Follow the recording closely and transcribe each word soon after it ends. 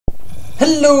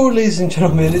Hello ladies and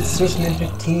gentlemen, it's Swissman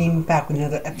 15 back with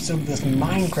another episode of this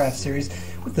Minecraft series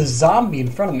with the zombie in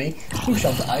front of me. Who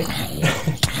shall die?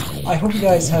 I hope you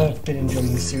guys have been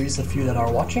enjoying this series, a few that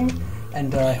are watching,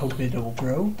 and I hope it will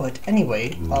grow. But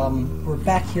anyway, we're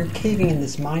back here caving in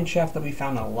this mine shaft that we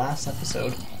found in the last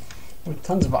episode with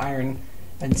tons of iron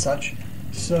and such.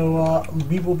 So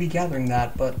we will be gathering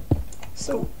that, but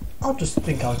so I'll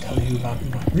tell you about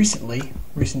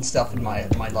recent stuff in my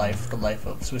life, the life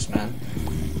of Swissman.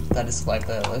 That is the life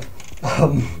that I live.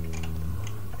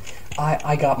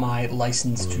 I got my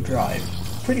license to drive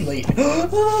pretty late.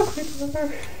 Oh,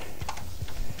 creeper!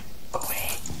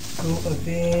 Go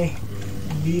away,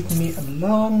 leave me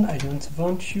alone. I don't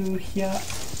want you here.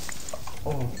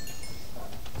 Oh,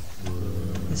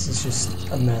 this is just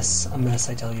a mess,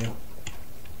 I tell you.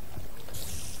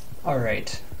 All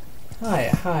right.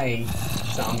 Hi,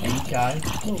 zombie guy.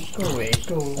 Go away,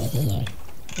 go.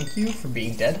 Thank you for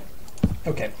being dead.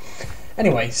 Okay.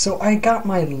 Anyway, so I got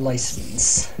my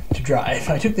license to drive.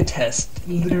 I took the test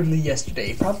literally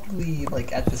yesterday, probably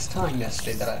like at this time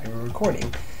yesterday that I was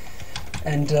recording.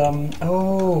 And,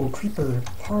 oh, creeper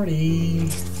party.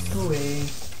 Go away.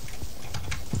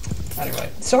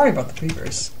 Anyway, sorry about the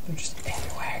creepers. They're just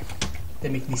everywhere. They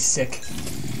make me sick.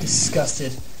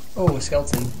 Disgusted. Oh, a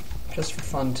skeleton. Just for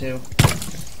fun, too.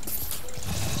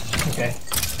 Okay.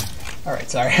 Alright,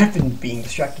 sorry, I've been being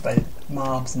distracted by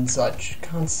mobs and such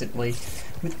constantly,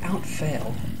 without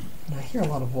fail. And I hear a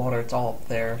lot of water, it's all up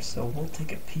there, so we'll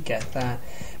take a peek at that.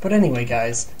 But anyway,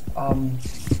 guys,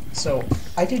 so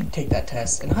I did take that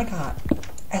test, and I got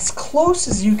as close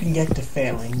as you can get to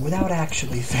failing, without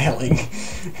actually failing.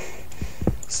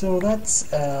 So that's,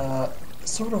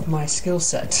 sort of my skill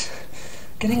set.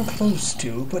 Getting close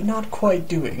to, but not quite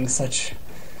doing such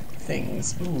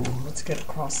things. Ooh, let's get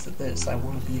across to this. I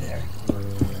want to be there.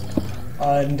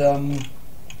 And,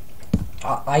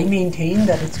 I maintain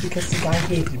that it's because the guy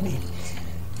hated me.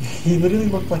 He literally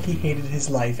looked like he hated his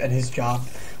life and his job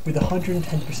with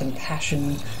 110%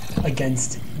 passion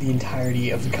against the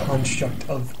entirety of the construct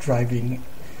of driving,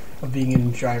 of being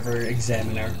a driver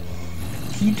examiner.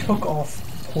 He took off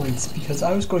points because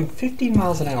I was going 15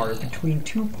 miles an hour between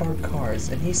two parked cars,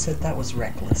 and he said that was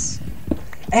reckless.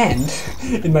 And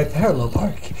in my parallel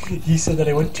park, he said that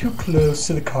I went too close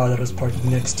to the car that I was parked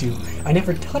next to. I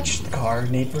never touched the car,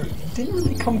 neighbor. Didn't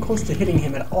really come close to hitting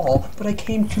him at all, but I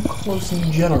came too close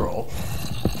in general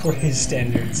for his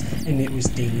standards, and it was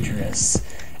dangerous.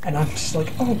 And I'm just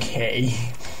like, okay.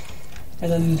 And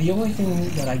then the only thing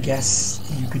that I guess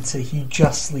you could say he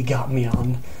justly got me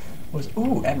on was,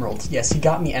 ooh, emeralds. Yes, he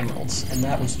got me emeralds, and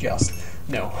that was just.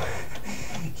 No.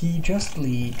 He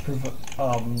justly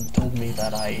told me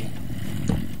that I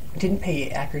didn't pay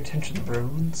accurate attention to the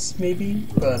roads, maybe,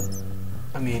 but,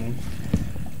 I mean,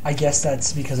 I guess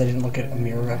that's because I didn't look at a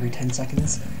mirror every 10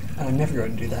 seconds, and I'm never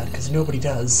going to do that, because nobody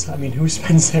does. I mean, who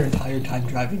spends their entire time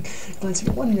driving, glancing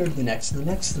at one mirror to the next, to the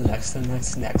next, to the next, to the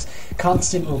next, to the next.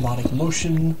 Constant robotic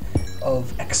motion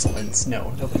of excellence.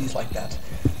 No, nobody's like that.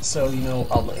 So, you know,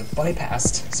 I'll live. But I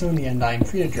passed, so in the end I'm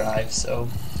free to drive, so,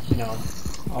 you know,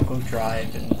 I'll go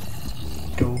drive and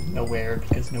go nowhere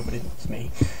because nobody knows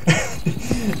me.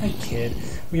 I kid.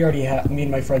 We already have, me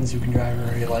and my friends who can drive are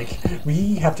already like,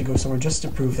 we have to go somewhere just to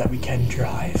prove that we can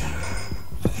drive.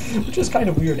 Which is kind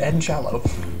of weird and shallow,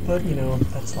 but you know,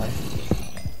 that's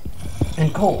life.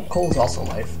 And coal. Coal's also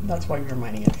life. That's why we're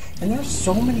mining it. And there's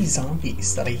so many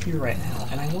zombies that I hear right now,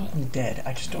 and I want them dead.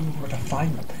 I just don't know where to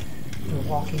find them. They're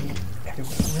walking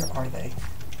everywhere. Where are they?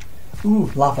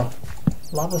 Ooh, lava.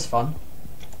 Lava's fun.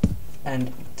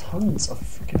 And tons of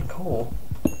freaking coal.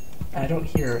 And I don't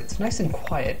hear it. It's nice and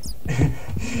quiet.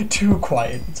 Too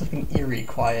quiet. It's like an eerie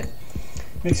quiet.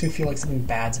 Makes me feel like something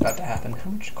bad's about to happen.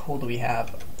 How much coal do we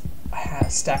have? A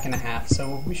stack and a half.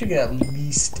 So we should get at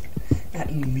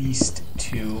least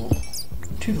two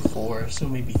to four, so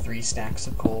maybe 3 stacks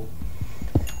of coal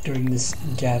during this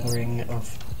gathering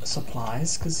of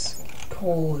supplies, because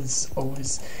coal is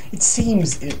always, it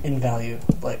seems in value,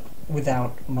 like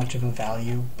without much of a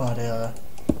value, but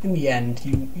in the end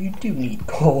you do need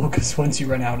coal, because once you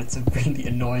run out it's really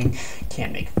annoying.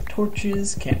 Can't make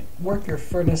torches, can't work your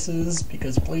furnaces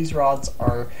because blaze rods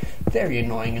are very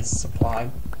annoying as a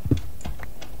supply.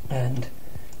 And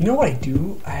you know what I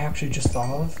do? I actually just thought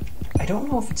of, I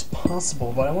don't know if it's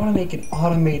possible, but I want to make an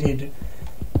automated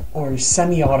or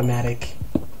semi-automatic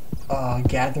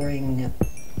gathering,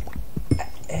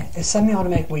 a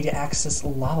semi-automatic way to access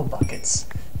lava buckets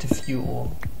to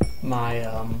fuel my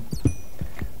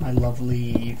my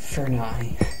lovely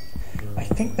furnace. I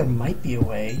think there might be a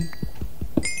way.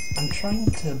 I'm trying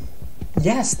to...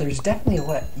 Yes, there's definitely a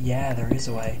way. Yeah, there is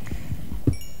a way.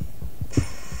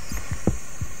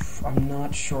 I'm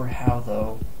not sure how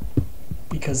though,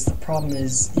 because the problem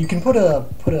is you can put a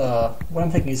what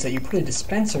I'm thinking is that you put a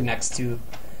dispenser next to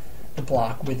the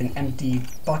block with an empty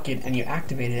bucket and you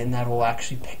activate it, and that will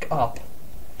actually pick up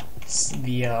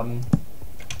the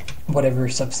whatever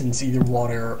substance, either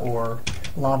water or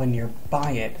lava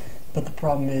nearby it. But the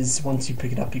problem is, once you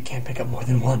pick it up, you can't pick up more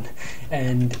than one,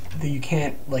 and you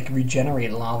can't like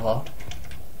regenerate lava.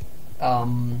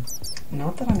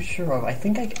 Not that I'm sure of. I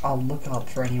think I'll look up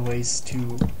for any ways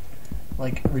to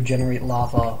like regenerate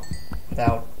lava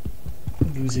without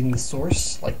losing the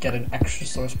source, like get an extra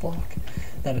source block.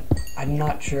 That I'm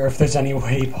not sure if there's any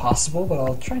way possible, but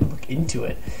I'll try and look into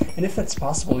it. And if that's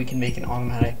possible, we can make an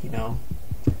automatic,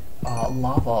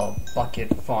 lava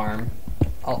bucket farm.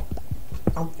 I'll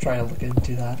try to look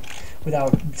into that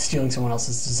without stealing someone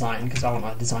else's design, because I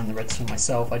want to design the redstone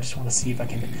myself. I just want to see if I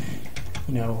can,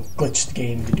 glitch the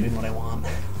game into doing what I want.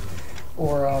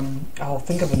 Or I'll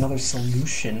think of another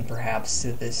solution, perhaps,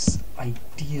 to this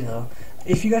idea.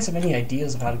 If you guys have any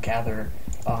ideas of how to gather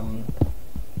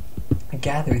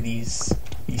these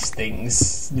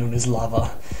things known as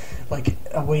lava, like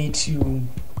a way to,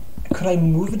 could I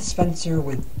move a dispenser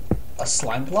with a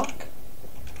slime block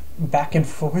back and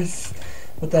forth,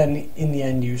 but then in the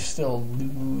end you still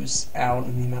lose out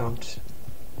in the amount.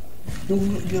 You're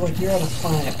on a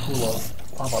finite pool of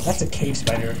lava. That's a cave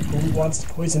spider. Who wants to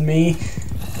poison me?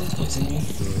 Don't poison me.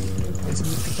 Don't poison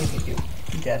me. I can't hit you.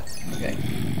 You're dead. Okay.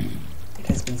 It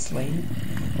has been slain.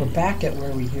 We're back at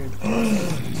where we hear.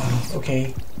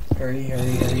 Okay. Hurry,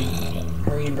 hurry, hurry.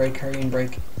 Hurry and break, hurry and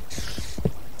break.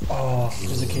 Oh,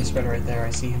 there's a cave spider right there. I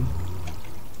see him.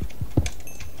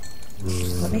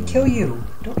 Let me kill you.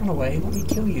 Don't run away. Let me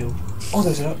kill you. Oh,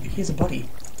 he has a buddy.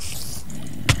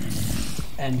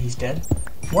 And he's dead.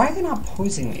 Why are they not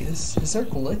poisoning me? Is there a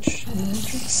glitch in the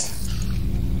Matrix?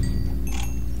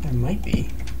 There might be.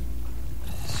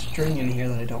 String in here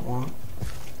that I don't want.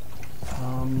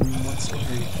 What's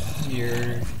over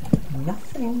here?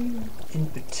 Nothing in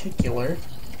particular.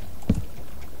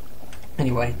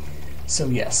 Anyway, so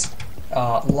yes,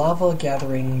 lava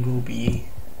gathering will be,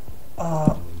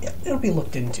 it'll be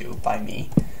looked into by me,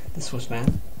 the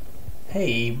Swissman.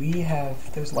 Hey,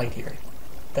 there's light here.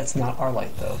 That's not our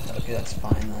light though. Okay, that's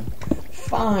fine then.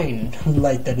 Fine!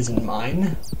 Light that isn't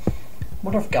mine.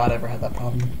 Wonder if God ever had that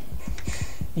problem.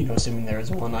 Assuming there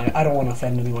is one. I don't want to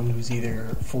offend anyone who's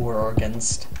either for or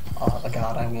against a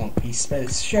god. I won't be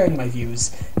sharing my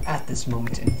views at this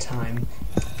moment in time.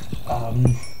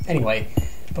 Anyway,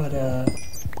 but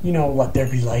let there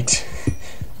be light.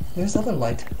 There's other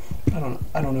light. I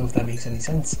don't know if that makes any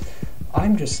sense.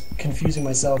 I'm just confusing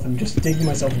myself and just digging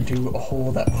myself into a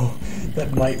hole that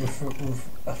might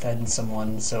offend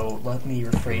someone. So let me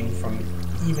refrain from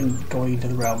even going into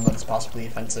the realm that is possibly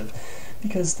offensive,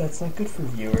 because that's not good for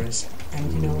viewers.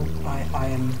 And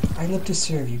I live to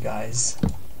serve you guys.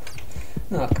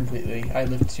 Not completely. I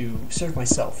live to serve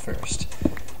myself first.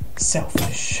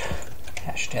 Selfish.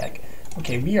 Hashtag.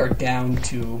 Okay, we are down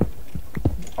to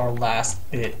our last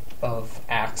bit of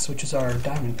axe, which is our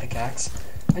diamond pickaxe.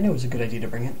 I knew it was a good idea to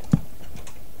bring it.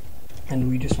 And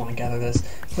we just want to gather this.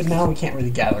 But now we can't really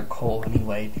gather coal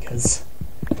anyway, because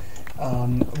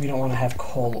we don't want to have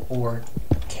coal or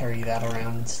carry that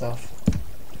around and stuff.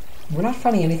 We're not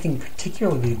finding anything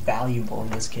particularly valuable in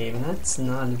this cave, and that's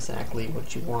not exactly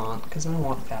what you want, because I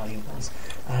want valuables.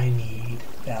 I need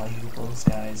valuables,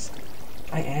 guys.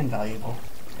 I am valuable.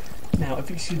 Now, if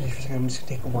you excuse me for a second, I'm just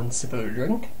going to take one sip of a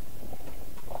drink.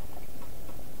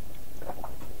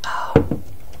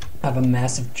 I have a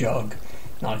massive jug,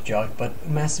 not a jug, but a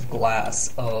massive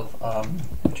glass of,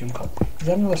 what you call it? Is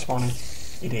that another spawner?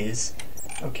 It is.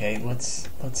 Okay, let's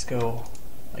go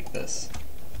like this.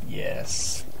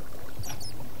 Yes.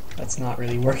 That's not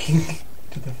really working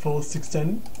to the fullest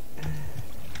extent.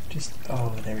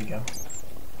 Oh, there we go.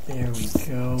 There we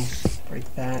go.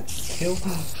 Break that. Kill.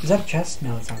 Is that a chest?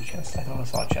 No, it's not a chest. I thought I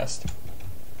saw a chest.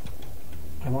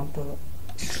 I want the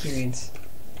experience.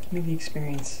 Give me the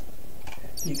experience.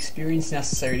 The experience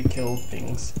necessary to kill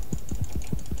things.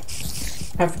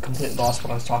 I've completely lost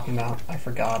what I was talking about. I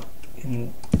forgot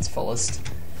in its fullest.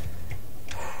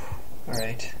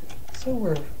 Alright. So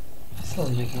we're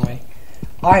slowly making way.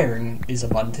 Iron is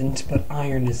abundant, but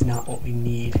iron is not what we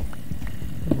need.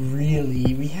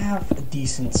 Really, we have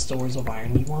decent stores of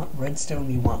iron. We want redstone,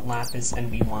 we want lapis, and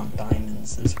we want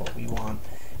diamonds is what we want.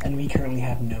 And we currently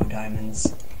have no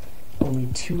diamonds.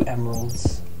 Only 2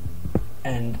 emeralds.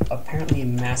 And apparently a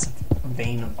massive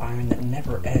vein of iron that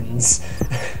never ends.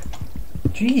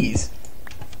 Jeez.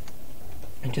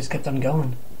 It just kept on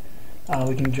going.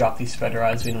 We can drop these spider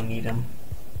eyes, we don't need them.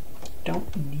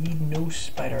 Don't need no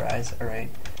spider eyes.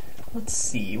 Alright. Let's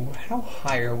see, how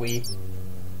high are we?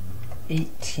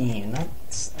 18.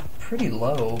 That's pretty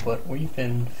low, but we've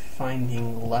been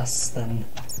finding less than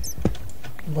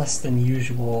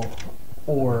usual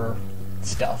ore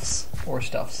stuffs. Ore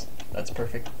stuffs. That's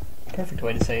perfect. Perfect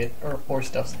way to say it. Or ore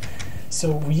stuffs.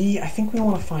 So I think we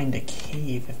want to find a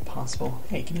cave if possible.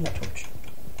 Hey, give me that torch.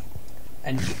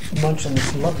 And munch on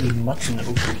this lovely mutton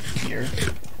over here.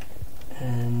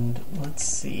 And let's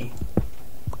see.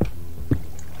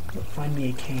 Find me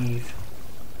a cave,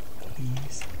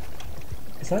 please.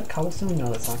 Is that cobblestone?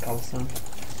 No, that's not cobblestone.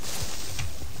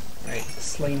 Alright,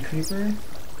 slain creeper.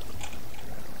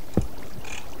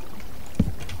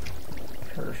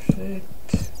 Perfect.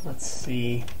 Let's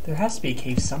see. There has to be a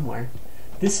cave somewhere.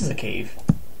 This is a cave.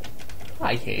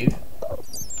 Hi, cave.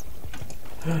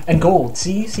 And gold.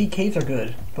 See, caves are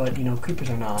good, but you know, creepers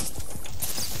are not.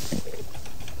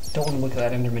 Don't want to look at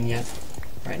that Enderman yet.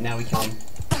 Alright, now we kill him.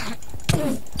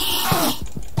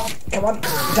 Come on,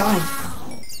 die!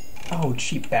 Oh,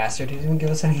 cheap bastard! He didn't give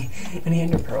us any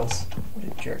ender pearls. What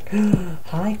a jerk!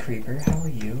 Hi, creeper. How are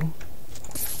you?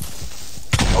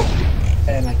 Oh,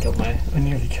 and I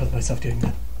nearly killed myself doing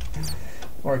that.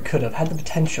 Or I could have had the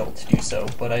potential to do so,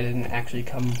 but I didn't actually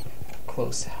come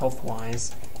close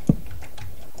health-wise.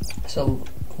 So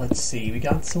let's see. We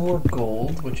got some more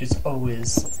gold, which is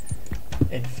always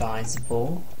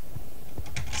advisable.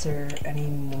 Is there any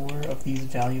more of these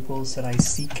valuables that I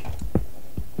seek?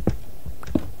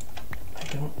 I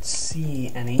don't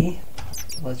see any.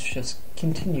 Let's just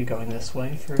continue going this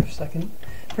way for a second.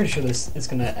 Pretty sure this is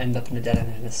going to end up in a dead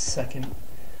end in a second.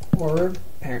 Or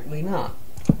apparently not.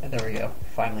 There we go.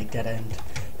 Finally, dead end.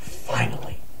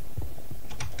 Finally.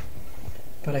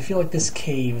 But I feel like this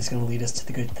cave is going to lead us to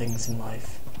the good things in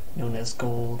life, known as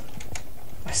gold.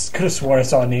 I could have sworn I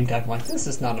saw a name tag. I'm like, this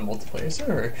is not a multiplayer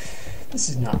server. This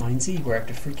is not 9Z, where I have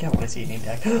to freak out when I see a name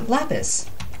tag. Lapis!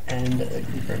 And a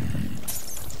creeper.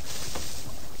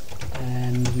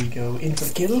 And we go in for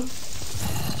the kill.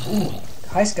 Ooh,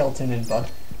 hi skeleton and bud.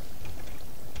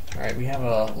 Alright, we have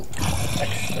a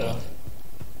extra...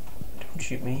 Don't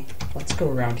shoot me. Let's go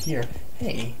around here.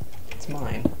 Hey, it's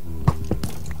mine.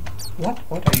 What?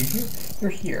 What are you here?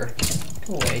 You're here.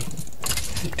 Go away.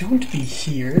 Don't be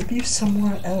here. Be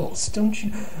somewhere else. Don't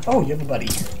you... Oh, you have a buddy.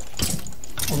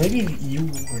 Or maybe you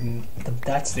were...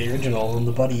 That's the original, and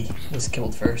the buddy was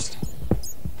killed first.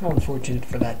 How unfortunate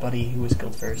for that buddy who was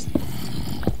killed first.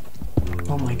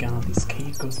 Oh my god, this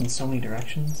cave goes in so many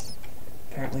directions.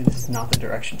 Apparently this is not the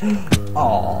direction.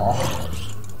 Aww.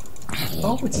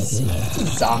 Oh, it's a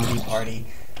zombie party.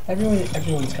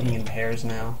 Everyone's coming in pairs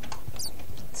now.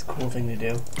 It's a cool thing to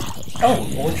do. Oh,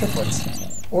 or triplets.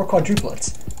 Or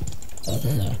quadruplets.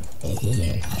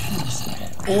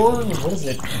 Jeez. Or, what is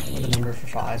it with a number for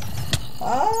 5?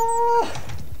 Ah!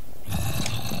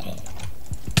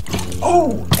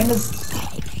 Oh! And a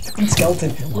fucking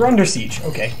skeleton. We're under siege.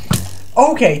 Okay.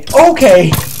 Okay.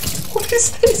 Okay! What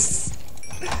is this?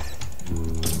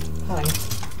 Hi.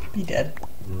 Be dead.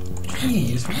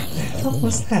 Jeez, what the hell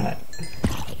was that?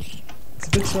 It's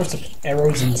a good source of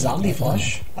arrows and zombie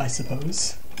flesh, I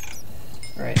suppose.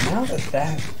 Alright, now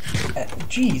that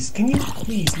jeez, can you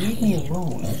please leave me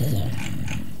alone?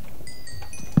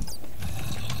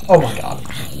 Oh my god.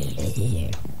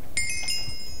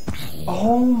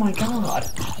 Oh my god.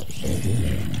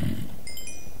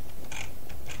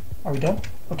 Are we done?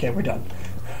 Okay, we're done.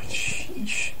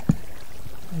 Sheesh.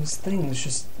 Those things,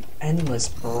 just endless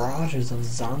barrages of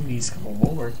zombies come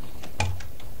forward.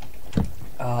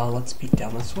 Let's peek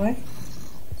down this way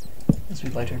as we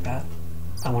light our path.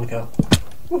 I want to go.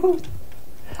 Woohoo!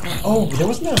 Oh, there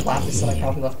wasn't a lapis that I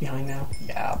probably left behind now?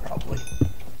 Yeah, probably.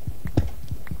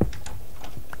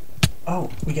 Oh,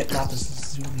 we get lapis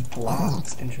lazuli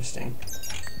blocks. Interesting.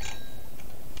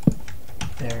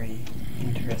 Very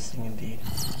interesting indeed.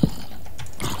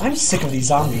 I'm sick of these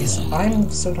zombies. I'm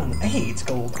so done. Hey, it's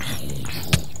gold.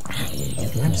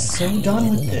 I'm so done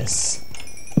with this.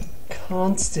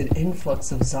 Constant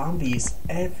influx of zombies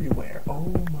everywhere.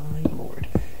 Oh my lord.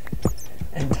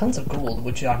 And tons of gold,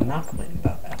 which I'm not complaining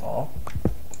about at all.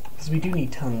 Because we do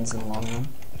need tons in the long run.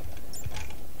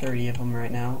 30 of them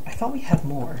right now. I thought we had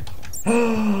more.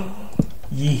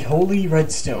 Ye holy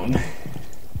redstone.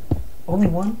 Only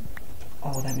one?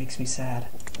 Oh, that makes me sad.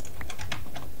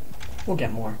 We'll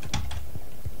get more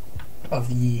of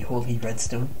the ye holy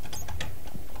redstone.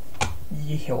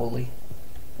 Ye holy.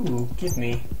 Ooh, give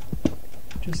me.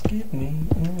 Just give me.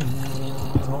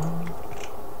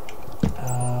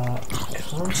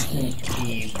 Constant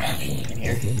cave action in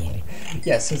here.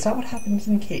 Yes, so is that what happens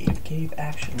in cave? Cave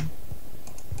action.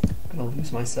 I'm gonna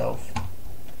lose myself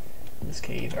in this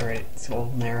cave. Alright, it's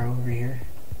all narrow over here.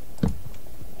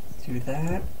 Do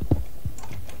that.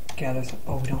 Gather some.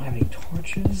 Oh, we don't have any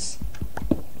torches.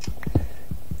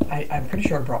 I'm pretty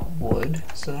sure I brought wood,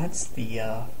 so that's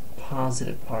the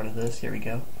positive part of this. Here we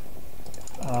go.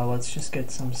 Let's just get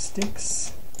some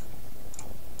sticks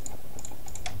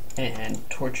and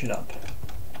torch it up.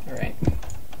 Alright.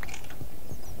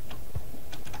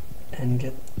 And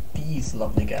get these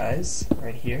lovely guys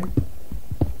right here.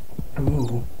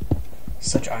 Ooh,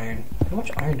 such iron. How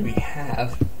much iron do we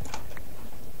have?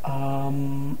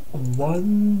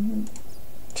 1,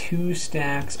 2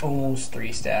 stacks, almost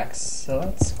 3 stacks. So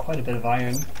that's quite a bit of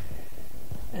iron.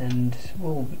 And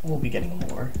we'll be getting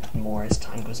more and more as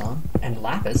time goes on. And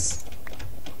lapis.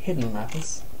 Hidden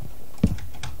lapis.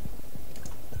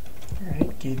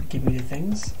 Alright, give me the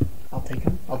things. I'll take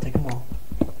them. I'll take them all.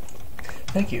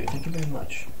 Thank you very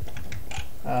much.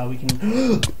 We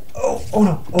can... oh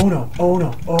no, oh no, oh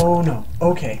no, oh no.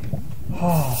 Okay.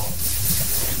 Oh.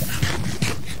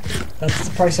 That's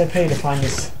the price I pay to find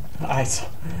this. I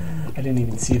didn't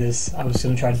even see this. I was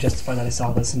going to try to justify that I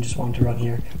saw this and just wanted to run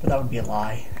here, but that would be a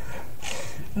lie.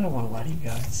 I don't want to lie to you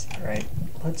guys. Alright,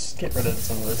 let's get rid of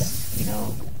some of this, you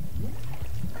know,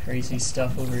 crazy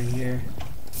stuff over here.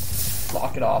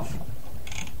 Lock it off.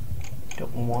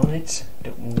 Don't want it.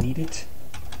 Don't need it.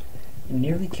 It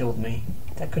nearly killed me.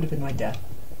 That could have been my death.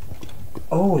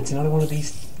 Oh, it's another one of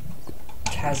these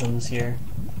chasms here.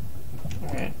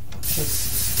 Alright,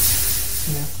 just,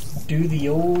 you know, do the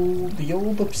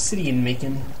old obsidian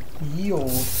making, ye old,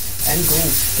 and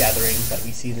gold gathering that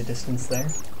we see in the distance there.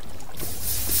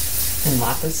 And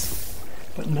lapis,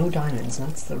 but no diamonds.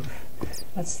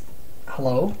 That's,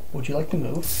 hello? Would you like to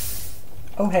move?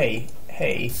 Oh hey,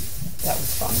 that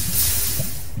was fun.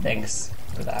 Thanks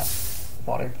for that,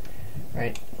 water.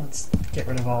 Right, let's get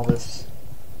rid of all this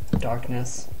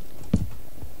darkness.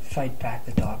 Fight back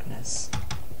the darkness.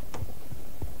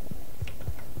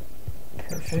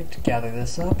 Perfect. Gather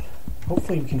this up.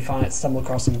 Hopefully we can stumble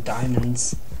across some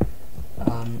diamonds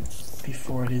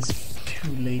before it is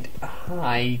too late.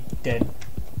 Hi, dead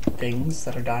things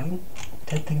that are dying.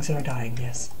 Dead things that are dying,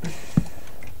 yes.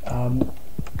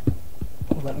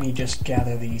 Let me just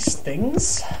gather these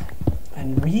things.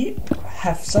 And we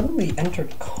have suddenly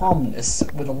entered calmness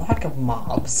with a lack of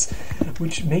mobs,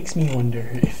 which makes me wonder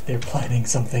if they're planning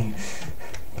something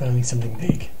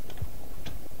big.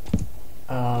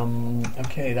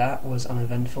 Okay, that was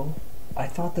uneventful. I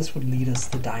thought this would lead us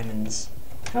to diamonds.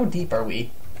 How deep are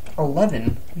we?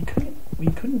 11. We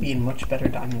couldn't be in much better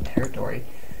diamond territory.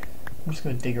 I'm just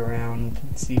gonna dig around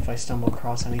and see if I stumble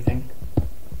across anything.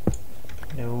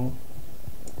 No.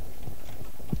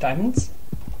 Diamonds?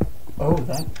 Oh,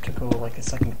 that took like a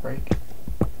second to break.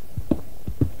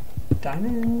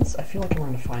 Diamonds? I feel like I'm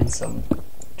gonna find some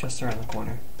just around the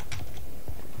corner.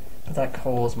 But that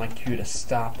coal is my cue to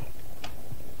stop.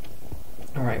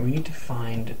 Alright, we need to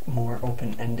find more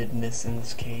open-endedness in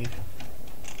this cave.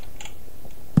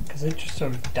 Because it just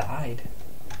sort of died.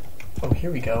 Oh,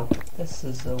 here we go. This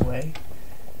is the way.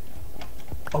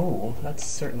 Oh, that's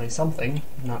certainly something.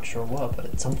 I'm not sure what, but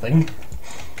it's something.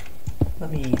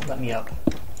 Let me up.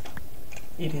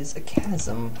 It is a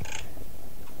chasm.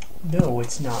 No,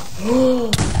 it's not.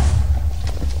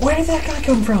 Where did that guy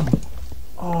come from?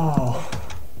 Oh,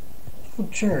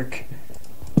 little jerk.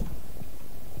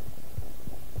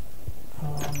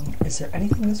 Is there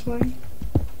anything this way?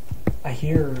 I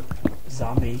hear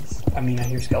zombies. I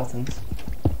hear skeletons.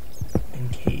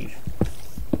 And cave.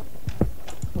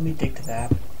 Let me dig to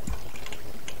that.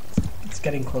 It's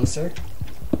getting closer.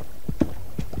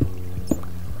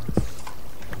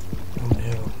 Oh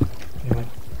no.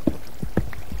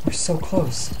 We're so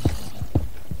close.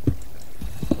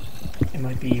 It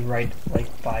might be right,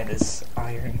 like, by this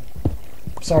iron.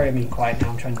 Sorry, I'm being quiet now.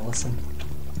 I'm trying to listen.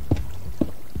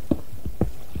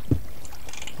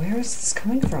 Where is this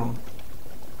coming from?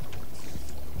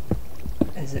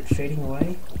 Is it fading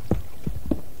away?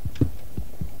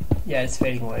 Yeah, it's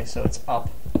fading away, so it's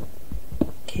up.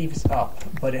 Cave is up,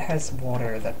 but it has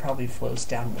water that probably flows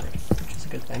downward, which is a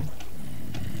good thing.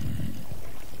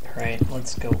 Alright,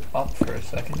 let's go up for a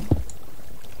second.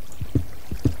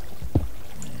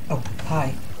 Oh,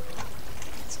 hi.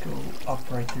 Let's go up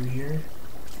right through here.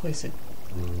 Place a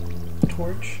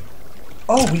torch.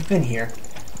 Oh, we've been here.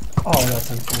 Oh, that's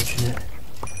unfortunate.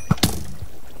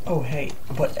 Oh, hey.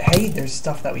 But, hey, there's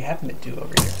stuff that we haven't been doing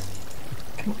over here.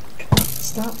 Come on,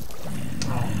 stop.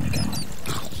 Oh, my God.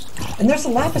 And there's the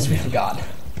lapis we forgot.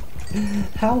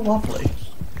 How lovely.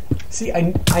 See,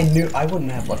 I knew I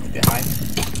wouldn't have left it behind.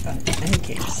 In any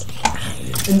case.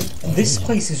 And this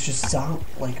place is just,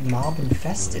 like, mob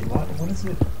infested. What is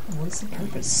it? What is the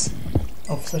purpose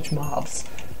of such mobs?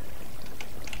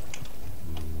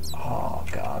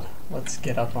 Let's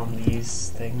get up on these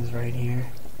things right here.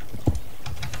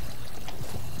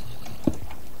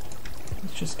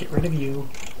 Let's just get rid of you.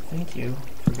 Thank you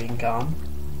for being gone.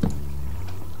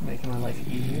 Making my life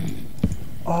easier.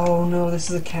 Oh no, this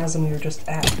is a chasm we were just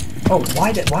at. Oh,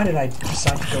 why did I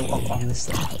decide to go up on this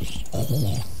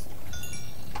thing?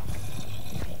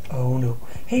 Oh no.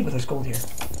 Hey, but there's gold here.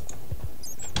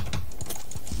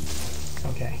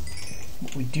 Okay.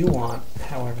 What we do want,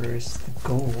 however, is the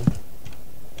gold.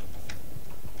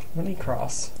 Let me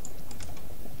cross.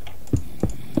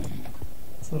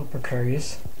 It's a little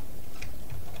precarious.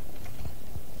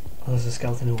 Oh, there's a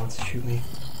skeleton who wants to shoot me.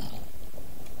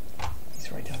 He's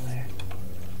right down there.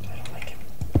 I don't like him.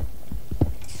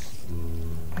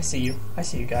 I see you. I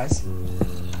see you guys.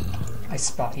 I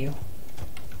spot you.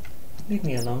 Leave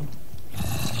me alone.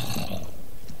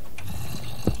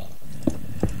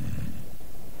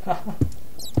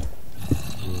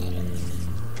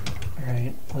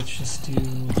 Alright, let's just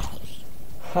do...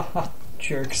 Haha,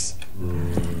 jerks.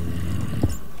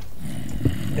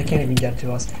 They can't even get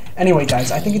to us. Anyway,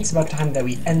 guys, I think it's about time that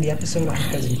we end the episode. I hope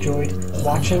you guys enjoyed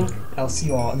watching. I'll see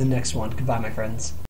you all in the next one. Goodbye, my friends.